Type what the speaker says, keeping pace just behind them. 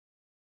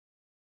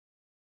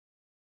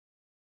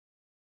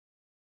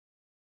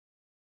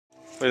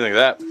What do you think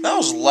of that? That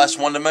was less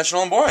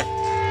one-dimensional and boring.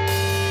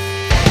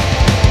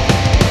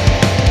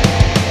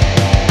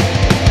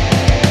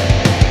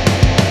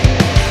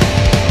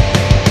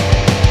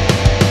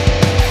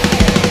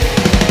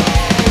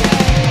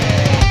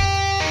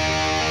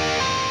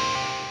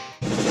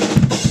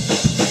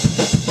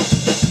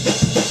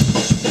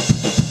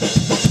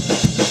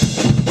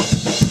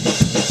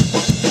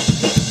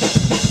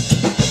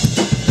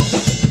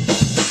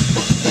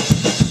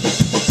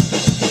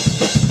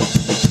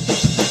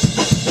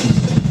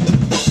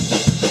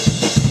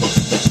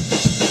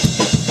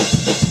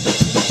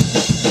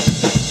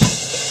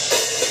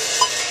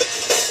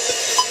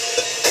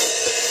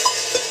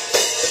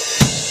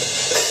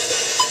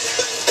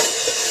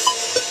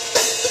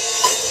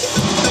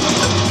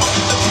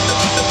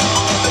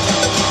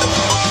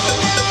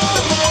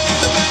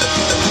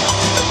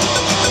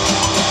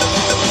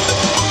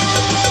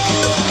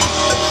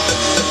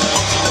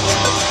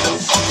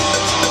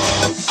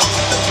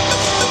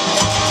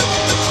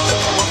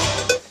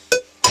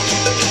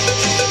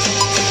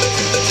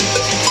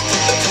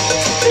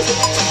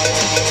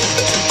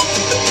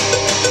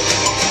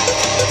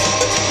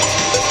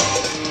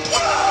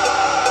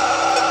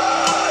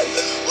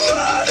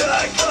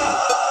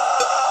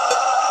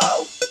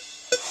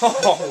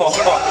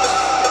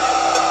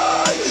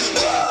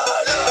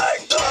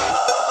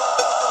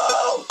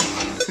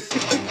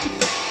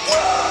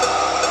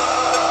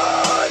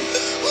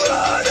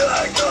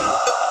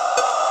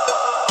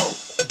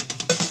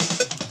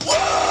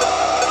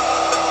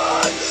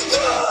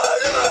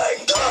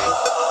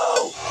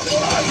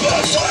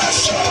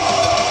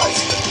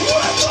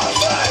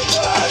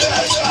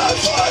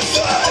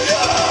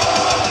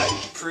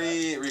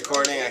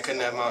 Pre-recording, I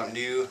couldn't have Mountain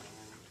Dew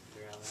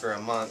for a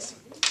month.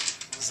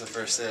 This is the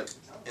first sip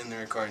in the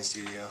recording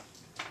studio.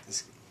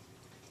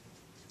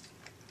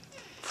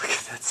 Look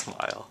at that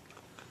smile.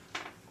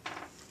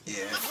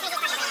 Yeah.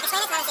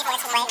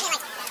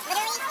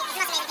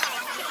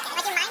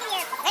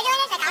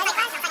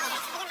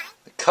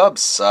 The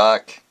Cubs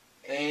suck.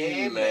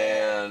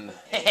 Amen.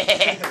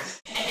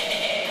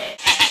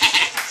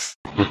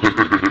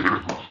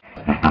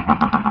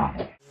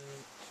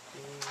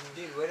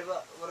 Dude, what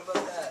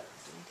about that?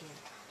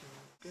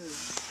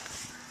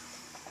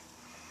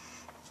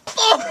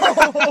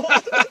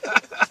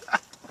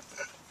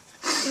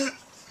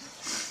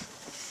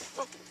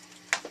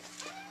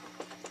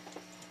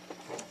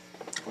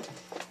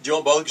 Do you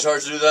want both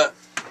guitars to do that?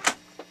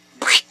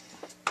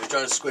 You're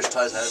trying to squish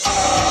Ty's head.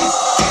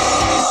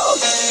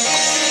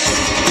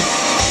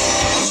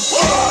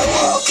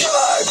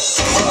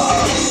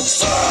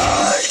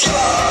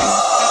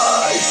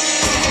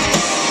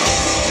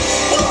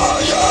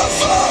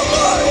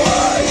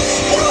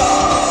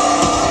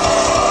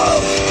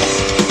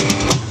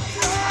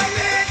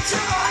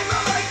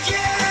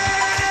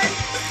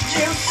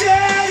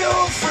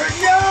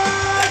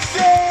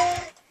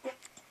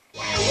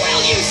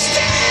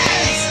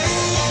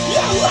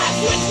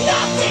 With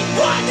nothing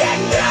but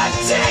an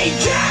empty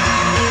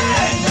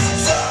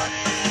cans.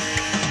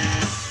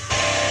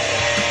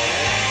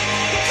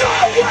 The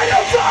weight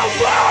of the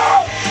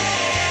world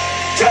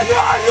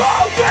cannot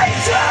hold me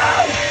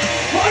down.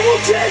 I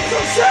will keep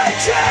from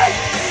searching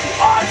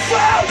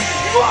unfound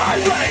my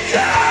way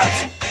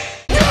out.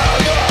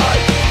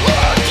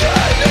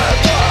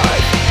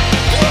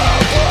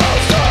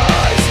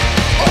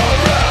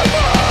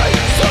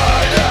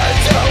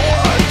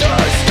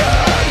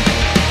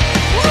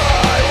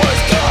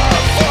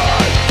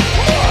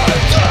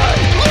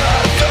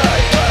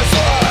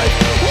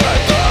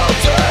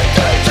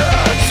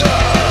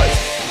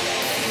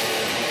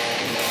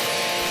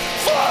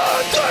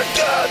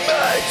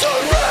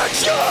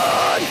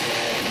 Direction.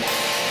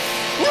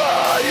 I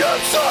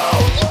am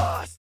so